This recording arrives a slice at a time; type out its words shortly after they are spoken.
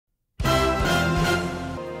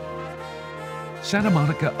Santa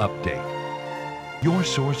Monica Update, your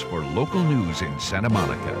source for local news in Santa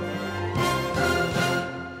Monica.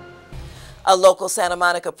 A local Santa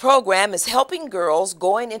Monica program is helping girls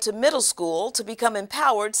going into middle school to become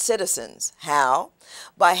empowered citizens. How?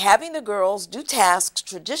 By having the girls do tasks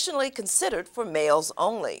traditionally considered for males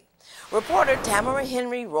only. Reporter Tamara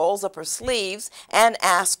Henry rolls up her sleeves and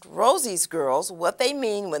asked Rosie's girls what they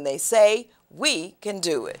mean when they say, "We can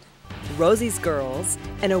do it." Rosie's Girls,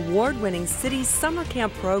 an award-winning city summer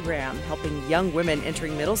camp program helping young women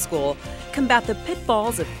entering middle school combat the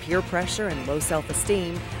pitfalls of peer pressure and low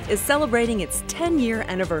self-esteem, is celebrating its 10-year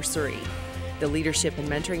anniversary. The Leadership and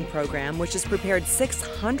Mentoring Program, which has prepared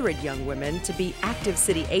 600 young women to be active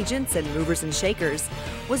city agents and movers and shakers,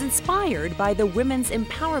 was inspired by the women's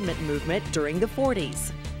empowerment movement during the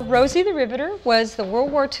 40s. Rosie the Riveter was the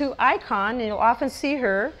World War II icon, and you'll often see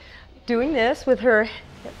her doing this with her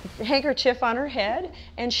handkerchief on her head,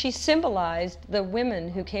 and she symbolized the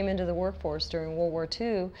women who came into the workforce during World War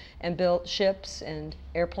II and built ships and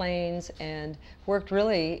airplanes and worked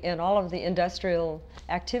really in all of the industrial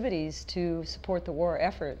activities to support the war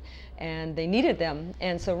effort, and they needed them.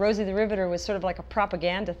 And so Rosie the Riveter was sort of like a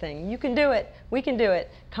propaganda thing. You can do it, we can do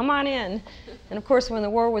it, come on in. And of course when the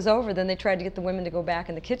war was over, then they tried to get the women to go back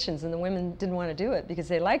in the kitchens, and the women didn't want to do it because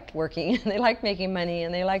they liked working and they liked making money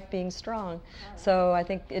and they liked being strong. So I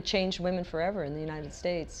think it changed women forever in the United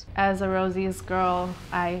States. As a Rosie's girl,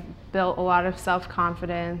 I built a lot of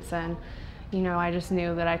self-confidence, and I just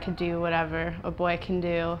knew that I could do whatever a boy can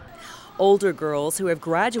do. Older girls who have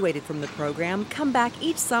graduated from the program come back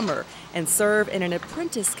each summer and serve in an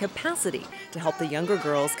apprentice capacity to help the younger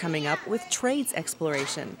girls coming up with trades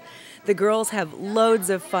exploration. The girls have loads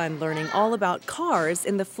of fun learning all about cars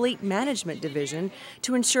in the Fleet Management Division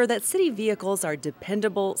to ensure that city vehicles are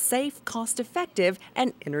dependable, safe, cost-effective,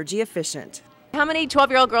 and energy efficient. How many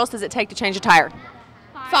 12-year-old girls does it take to change a tire?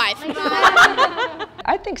 5.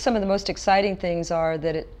 I think some of the most exciting things are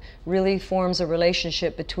that it really forms a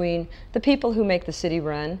relationship between the people who make the city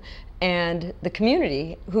run and the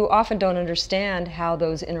community, who often don't understand how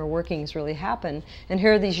those inner workings really happen. And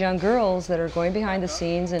here are these young girls that are going behind the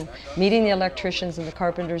scenes and meeting the electricians and the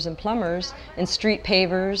carpenters and plumbers and street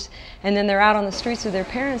pavers, and then they're out on the streets with their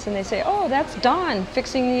parents and they say, "Oh, that's Dawn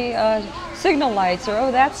fixing the signal lights," or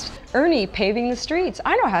 "Oh, that's Ernie paving the streets.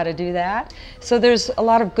 I know how to do that." So there's a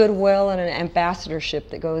lot of goodwill and an ambassadorship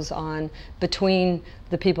that goes on between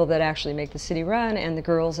the people that actually make the city run and the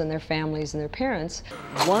girls and their families and their parents.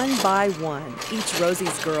 One by one, each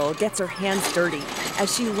Rosie's girl gets her hands dirty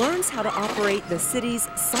as she learns how to operate the city's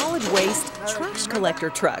solid waste trash collector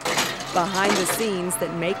truck, behind the scenes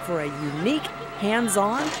that make for a unique,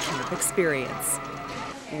 hands-on camp experience.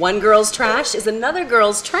 One girl's trash is another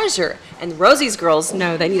girl's treasure, and Rosie's girls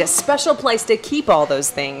know they need a special place to keep all those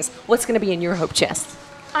things. What's going to be in your hope chest?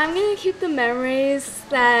 I'm going to keep the memories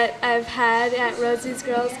that I've had at Rosie's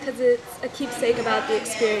Girls because it's a keepsake about the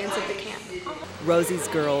experience of the camp. Rosie's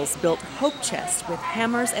girls built hope chests with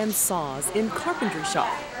hammers and saws in carpentry shop.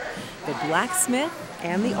 The blacksmith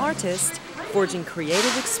and the artist forging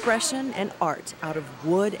creative expression and art out of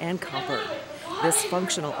wood and copper. This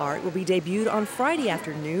functional art will be debuted on Friday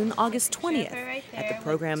afternoon, August 20th, at the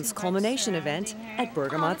program's culmination event at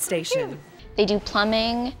Bergamot Station. They do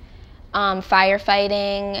plumbing,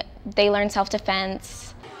 firefighting, they learn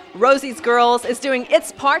self-defense. Rosie's Girls is doing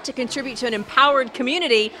its part to contribute to an empowered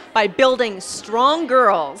community by building strong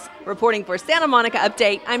girls. Reporting for Santa Monica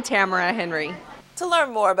Update, I'm Tamara Henry. To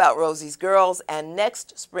learn more about Rosie's Girls and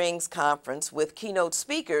next spring's conference with keynote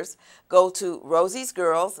speakers, go to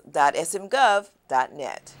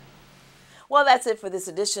rosiesgirls.smgov.net. Well, that's it for this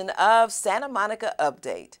edition of Santa Monica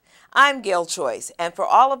Update. I'm Gail Choice, and for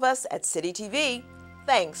all of us at City TV,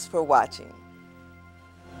 thanks for watching.